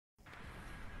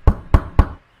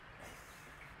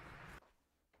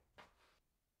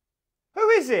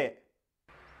is it?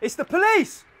 It's the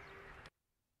police.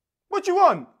 What do you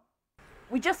want?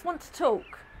 We just want to talk.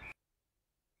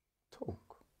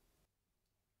 Talk?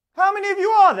 How many of you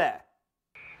are there?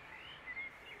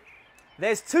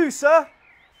 There's 2, sir.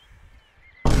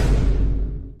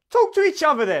 Talk to each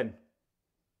other then.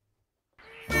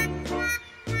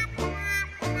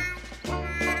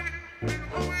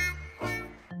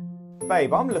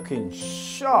 Babe, I'm looking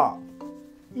sharp.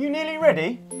 You nearly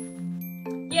ready?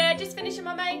 Yeah, just finishing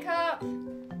my makeup.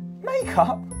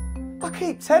 Makeup? I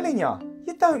keep telling you,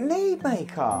 you don't need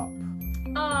makeup.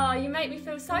 Oh, you make me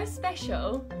feel so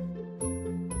special.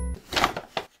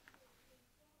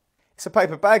 It's a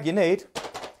paper bag you need.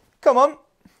 Come on.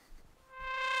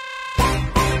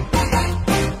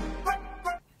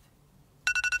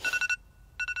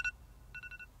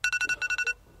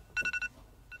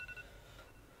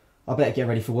 I better get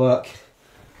ready for work.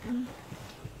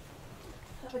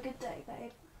 Have a good day,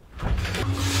 babe. I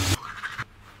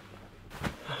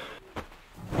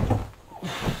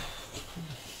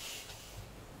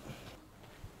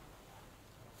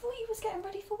thought you was getting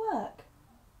ready for work.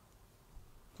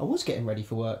 I was getting ready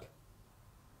for work.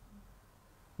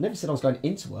 Never said I was going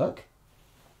into work.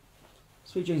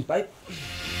 Sweet dreams, babe.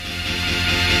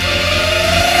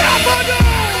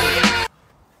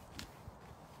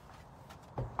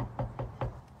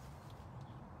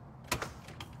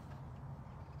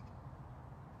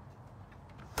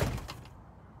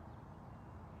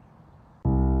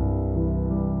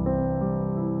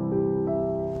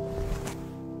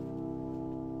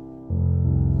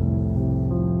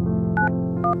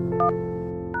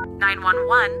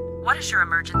 What is your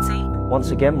emergency?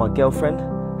 Once again, my girlfriend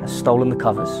has stolen the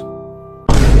covers.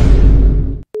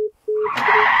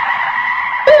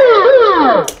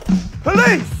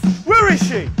 Police! Where is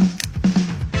she?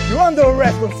 You're under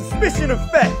arrest on suspicion of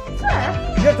theft.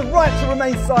 You have the right to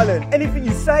remain silent. Anything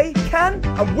you say can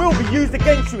and will be used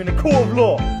against you in a court of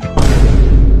law.